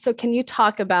Georgia. So can you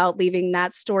talk about leaving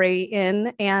that story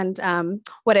in and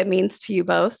what it means to you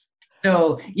both?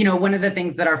 So, you know, one of the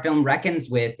things that our film reckons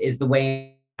with is the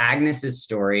way Agnes's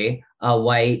story, a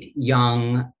white,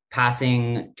 young,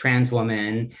 passing trans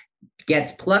woman,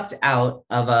 gets plucked out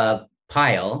of a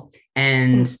pile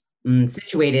and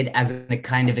situated as a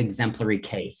kind of exemplary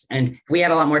case. And if we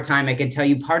had a lot more time, I could tell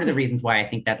you part of the reasons why I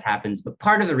think that happens, but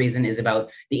part of the reason is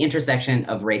about the intersection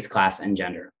of race, class, and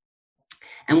gender.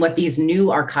 And what these new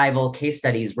archival case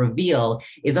studies reveal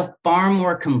is a far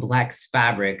more complex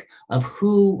fabric of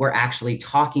who were actually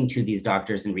talking to these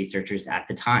doctors and researchers at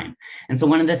the time. And so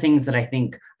one of the things that I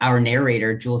think our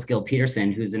narrator, Jules Gill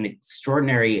Peterson, who's an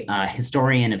extraordinary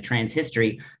historian of trans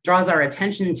history, draws our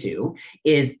attention to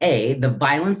is A, the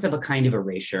violence of a kind of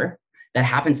erasure that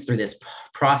happens through this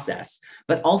process,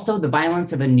 but also the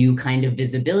violence of a new kind of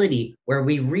visibility where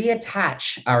we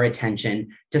reattach our attention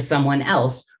to someone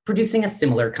else producing a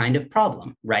similar kind of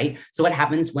problem, right? So what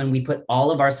happens when we put all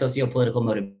of our socio-political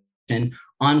motivation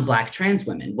on Black trans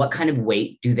women? What kind of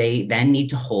weight do they then need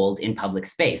to hold in public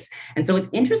space? And so it's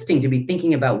interesting to be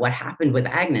thinking about what happened with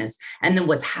Agnes and then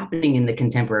what's happening in the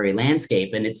contemporary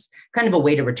landscape. And it's kind of a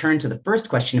way to return to the first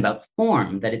question about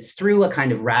form, that it's through a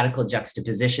kind of radical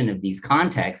juxtaposition of these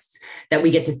contexts that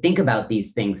we get to think about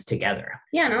these things together.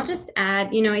 Yeah, and I'll just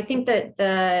add, you know, I think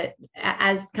that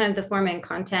as kind of the form and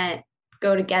content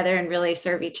go together and really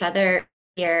serve each other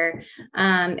here,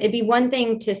 it'd be one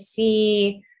thing to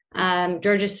see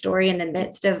Georgia's story in the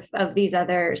midst of these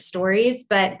other stories,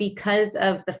 but because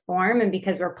of the form and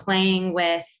because we're playing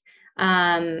with,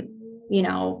 you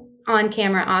know, on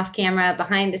camera, off camera,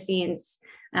 behind the scenes,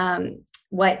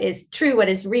 what is true, what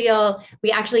is real, we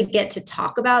actually get to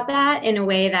talk about that in a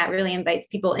way that really invites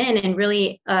people in and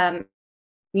really,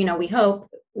 you know, we hope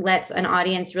lets an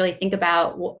audience really think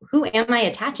about, well, who am I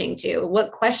attaching to?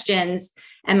 What questions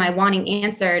am I wanting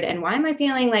answered? And why am I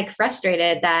feeling like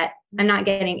frustrated that I'm not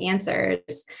getting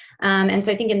answers? And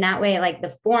so I think in that way, like the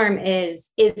form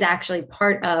is actually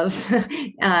part of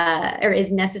or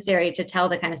is necessary to tell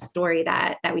the kind of story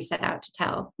that we set out to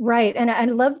tell. Right. And I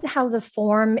love how the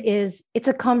form it's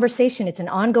a conversation. It's an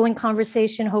ongoing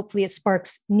conversation. Hopefully it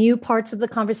sparks new parts of the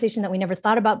conversation that we never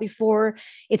thought about before.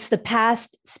 It's the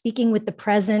past speaking with the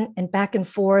present and back and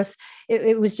forth.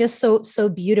 It was just so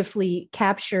beautifully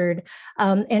captured.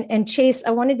 And Chase,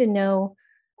 I wanted to know,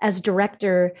 as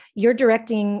director, you're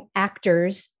directing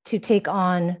actors to take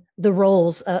on the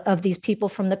roles of these people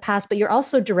from the past, but you're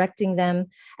also directing them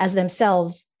as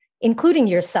themselves, including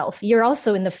yourself. You're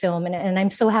also in the film, and I'm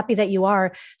so happy that you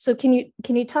are. So can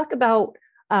you talk about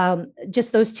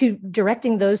just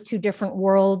directing those two different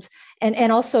worlds,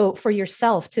 and also for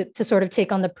yourself to sort of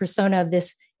take on the persona of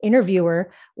this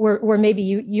interviewer, where maybe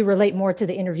you relate more to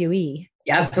the interviewee?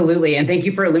 Yeah, absolutely. And thank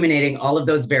you for illuminating all of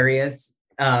those various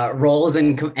roles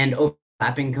and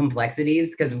overlapping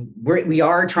complexities, because we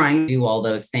are trying to do all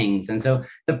those things. And so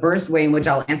the first way in which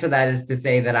I'll answer that is to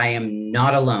say that I am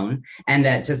not alone, and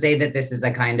that to say that this is a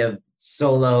kind of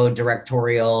solo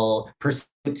directorial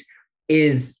pursuit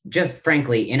is just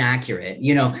frankly inaccurate.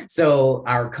 You know, so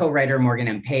our co-writer Morgan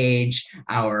M. Page,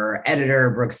 our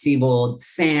editor Brooke Siebold,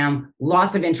 Sam,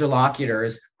 lots of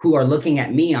interlocutors who are looking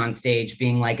at me on stage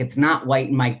being like, it's not White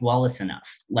Mike Wallace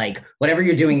enough. Like whatever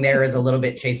you're doing there is a little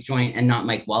bit Chase Joint and not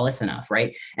Mike Wallace enough,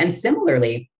 right? And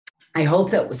similarly, I hope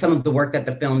that some of the work that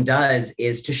the film does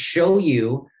is to show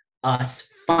you us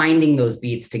finding those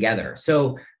beats together.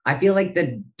 So I feel like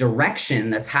the direction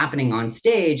that's happening on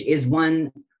stage is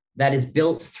one that is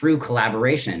built through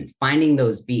collaboration, finding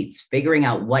those beats, figuring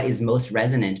out what is most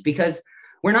resonant, because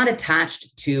we're not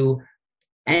attached to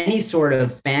any sort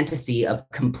of fantasy of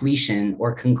completion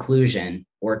or conclusion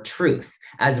or truth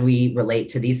as we relate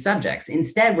to these subjects.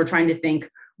 Instead, we're trying to think,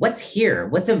 what's here?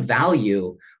 What's of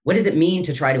value? What does it mean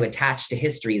to try to attach to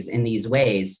histories in these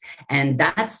ways? And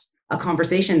that's a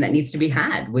conversation that needs to be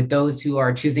had with those who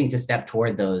are choosing to step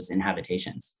toward those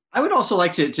inhabitations. I would also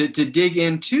like to dig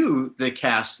into the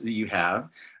cast that you have,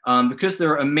 because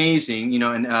they're amazing, you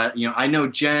know, and I know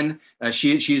Jen,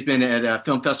 she's been at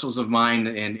film festivals of mine,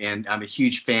 and I'm a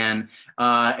huge fan.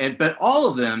 But all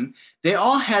of them, they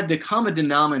all had the common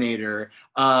denominator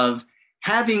of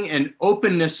having an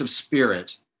openness of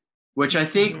spirit, which I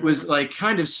think was like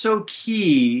kind of so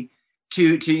key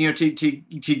to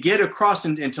get across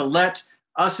and to let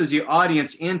us as the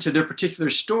audience into their particular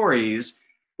stories,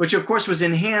 which of course was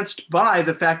enhanced by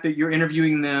the fact that you're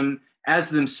interviewing them as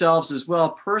themselves as well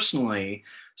personally.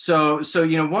 So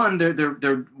you know, one,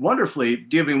 they're wonderfully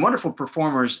giving wonderful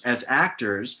performers as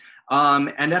actors,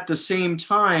 and at the same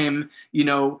time, you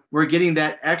know, we're getting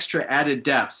that extra added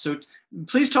depth. So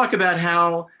please talk about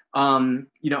how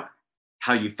you know,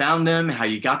 how you found them, how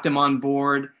you got them on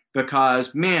board,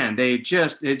 because man, it's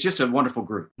just a wonderful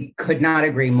group. Could not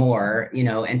agree more,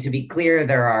 and to be clear,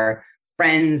 there are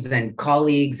friends and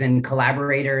colleagues and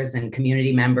collaborators and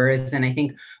community members. And I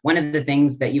think one of the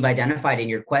things that you've identified in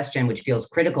your question, which feels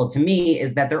critical to me,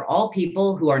 is that they're all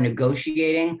people who are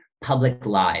negotiating public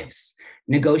lives,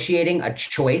 negotiating a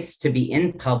choice to be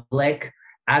in public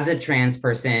as a trans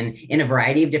person in a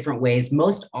variety of different ways,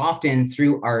 most often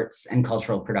through arts and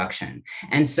cultural production.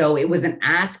 And so it was an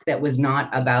ask that was not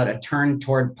about a turn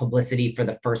toward publicity for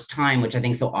the first time, which I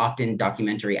think so often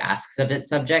documentary asks of its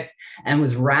subject, and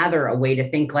was rather a way to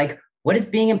think like, what does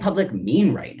being in public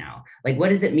mean right now? Like,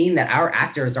 what does it mean that our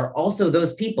actors are also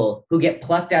those people who get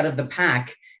plucked out of the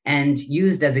pack and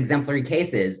used as exemplary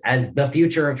cases, as the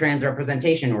future of trans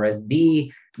representation, or as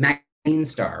the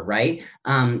star, right?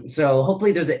 So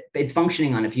hopefully it's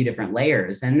functioning on a few different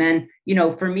layers. And then,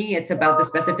 for me, it's about the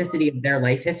specificity of their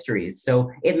life histories.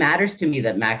 So it matters to me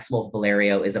that Max Wolf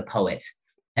Valerio is a poet,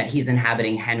 that he's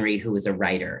inhabiting Henry, who is a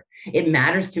writer. It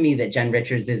matters to me that Jen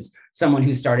Richards is someone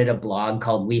who started a blog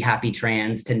called We Happy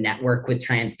Trans to network with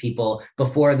trans people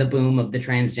before the boom of the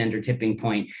transgender tipping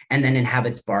point, and then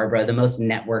inhabits Barbara, the most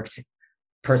networked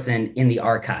person in the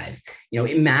archive.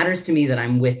 It matters to me that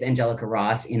I'm with Angelica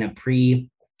Ross in a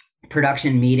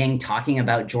pre-production meeting talking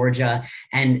about Georgia,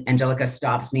 and Angelica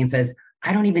stops me and says,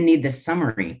 I don't even need this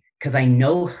summary because I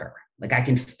know her. Like, I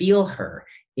can feel her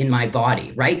in my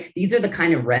body, right? These are the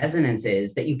kind of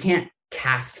resonances that you can't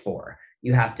cast for.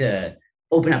 You have to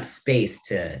open up space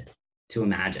to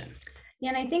imagine. Yeah,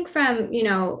 and I think from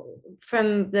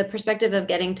the perspective of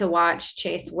getting to watch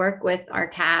Chase work with our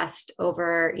cast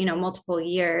over, multiple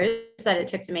years that it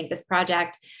took to make this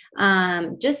project,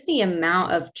 just the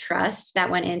amount of trust that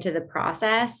went into the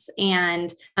process,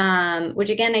 and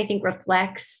which again, I think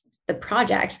reflects the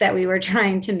project that we were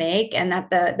trying to make, and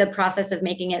that the process of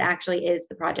making it actually is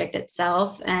the project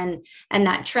itself, and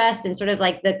that trust and sort of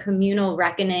like the communal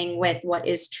reckoning with what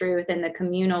is truth and the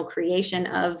communal creation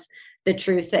of the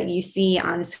truth that you see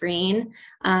on screen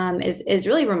is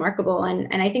really remarkable.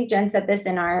 And I think Jen said this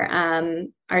in our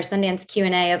Sundance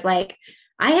Q&A of like,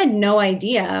 I had no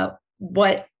idea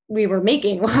what we were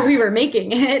making while we were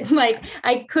making it. Like,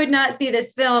 I could not see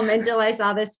this film until I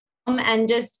saw this film, and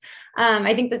just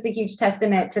I think that's a huge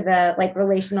testament to the like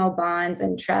relational bonds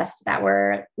and trust that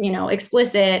were,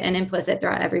 explicit and implicit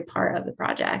throughout every part of the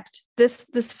project.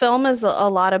 This film is a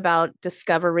lot about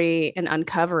discovery and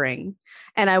uncovering.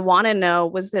 And I want to know,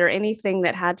 was there anything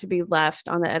that had to be left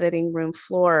on the editing room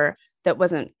floor that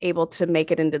wasn't able to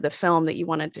make it into the film that you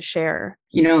wanted to share?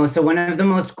 So one of the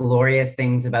most glorious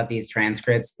things about these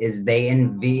transcripts is they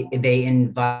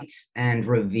invite and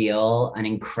reveal an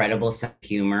incredible sense of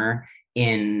humor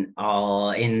in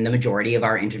the majority of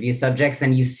our interview subjects,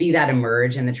 and you see that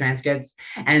emerge in the transcripts.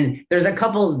 And there's a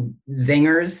couple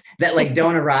zingers that like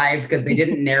don't arrive because they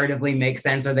didn't narratively make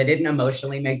sense or they didn't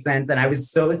emotionally make sense, and I was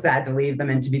so sad to leave them.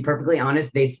 And to be perfectly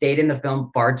honest, they stayed in the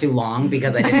film far too long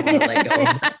because I didn't want to let go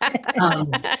of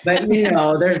them. But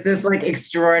there's just like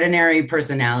extraordinary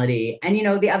personality. And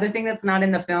the other thing that's not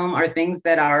in the film are things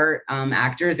that our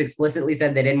actors explicitly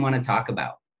said they didn't want to talk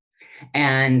about.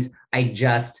 And I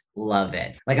just love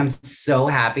it. Like, I'm so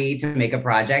happy to make a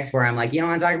project where I'm like, you don't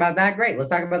want to talk about that? Great. Let's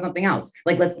talk about something else.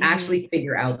 Like, let's actually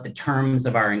figure out the terms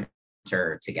of our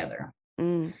encounter together.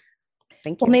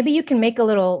 Thank you. Well, maybe you can make a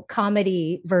little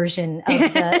comedy version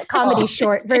of the comedy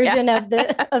short version of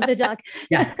the doc.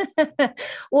 Yeah.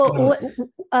 Well,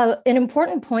 an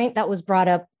important point that was brought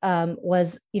up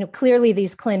was, clearly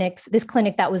this clinic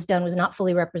that was done was not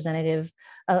fully representative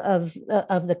of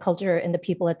the culture and the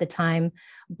people at the time,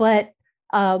 but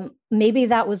maybe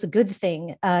that was a good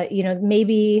thing.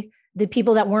 Maybe the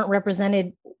people that weren't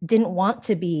represented didn't want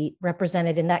to be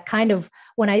represented. And that kind of,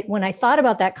 when I thought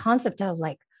about that concept, I was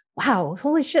like, wow,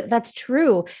 holy shit, that's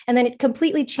true. And then it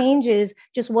completely changes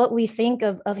just what we think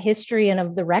of history and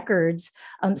of the records.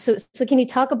 So can you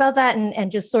talk about that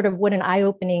and just sort of what an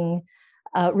eye-opening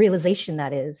realization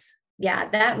that is? Yeah,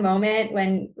 that moment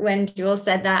when Jules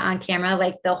said that on camera,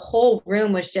 like the whole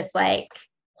room was just like,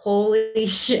 holy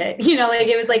shit, like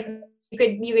it was like you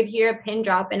could hear a pin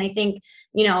drop. And I think,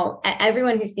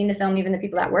 everyone who's seen the film, even the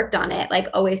people that worked on it, like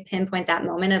always pinpoint that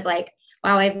moment of like,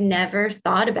 wow, I've never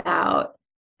thought about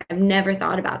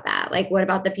that. Like, what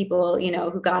about the people,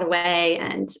 who got away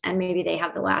and maybe they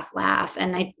have the last laugh?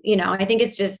 And I think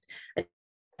it's just a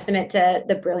testament to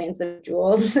the brilliance of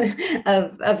Jules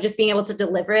of just being able to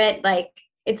deliver it like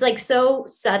it's like so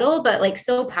subtle, but like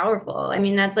so powerful. I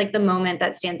mean, that's like the moment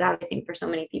that stands out, I think, for so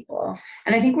many people.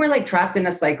 And I think we're like trapped in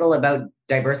a cycle about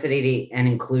diversity and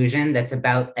inclusion that's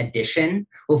about addition.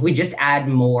 Well, if we just add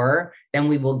more, then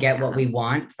we will get what we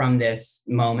want from this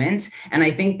moment. And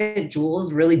I think that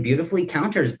Jules really beautifully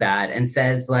counters that and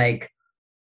says, like,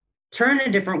 turn a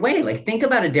different way. Like, think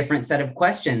about a different set of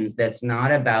questions that's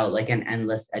not about like an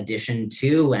endless addition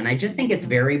to. And I just think it's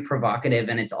very provocative,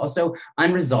 and it's also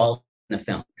unresolved in the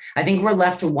film. I think we're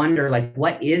left to wonder, like,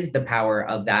 what is the power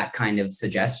of that kind of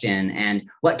suggestion, and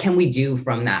what can we do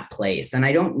from that place? And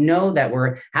I don't know that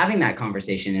we're having that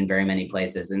conversation in very many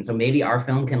places. And so maybe our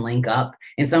film can link up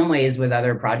in some ways with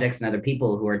other projects and other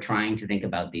people who are trying to think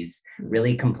about these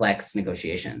really complex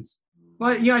negotiations.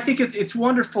 Well, I think it's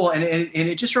wonderful, and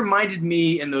it just reminded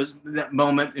me in that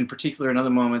moment in particular, and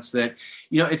other moments, that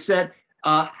it's that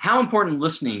how important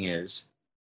listening is.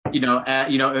 As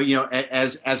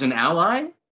an ally,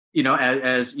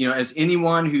 as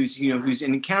anyone who's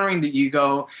encountering the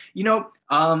ego,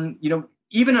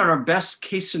 even in our best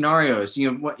case scenarios,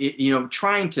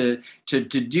 trying to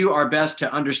do our best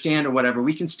to understand or whatever,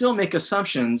 we can still make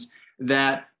assumptions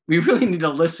that we really need to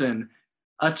listen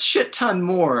a shit ton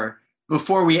more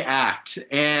before we act.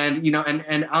 And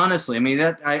honestly, I mean,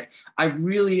 that I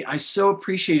so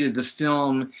appreciated the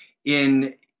film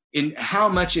in how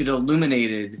much it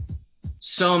illuminated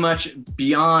so much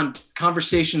beyond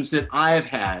conversations that I've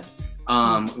had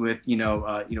with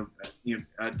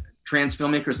trans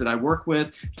filmmakers that I work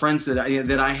with, friends that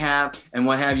I have, and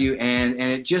what have you, and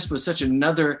it just was such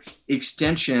another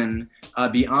extension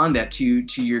beyond that. To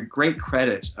your great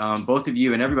credit, both of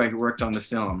you and everybody who worked on the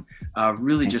film,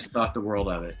 really just thought the world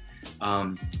of it.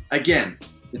 Again,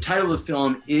 the title of the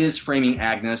film is Framing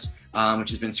Agnes, which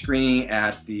has been screening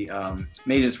at the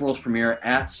made its world's premiere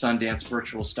at Sundance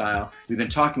Virtual Style. We've been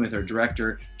talking with our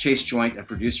director, Chase Joint, and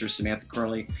producer, Samantha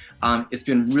Curley. It's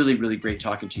been really, really great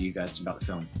talking to you guys about the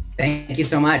film. Thank you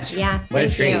so much. Yeah, what a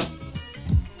treat. You.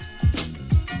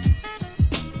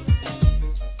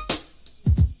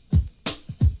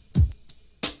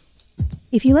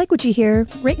 If you like what you hear,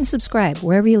 rate and subscribe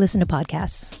wherever you listen to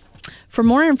podcasts. For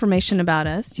more information about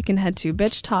us, you can head to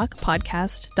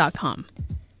bitchtalkpodcast.com.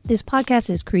 This podcast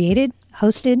is created,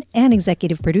 hosted, and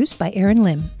executive produced by Aaron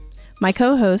Lim. My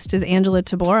co-host is Angela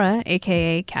Tabora,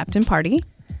 aka Captain Party.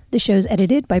 The show's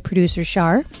edited by producer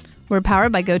Shar. We're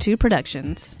powered by GoTo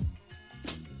Productions.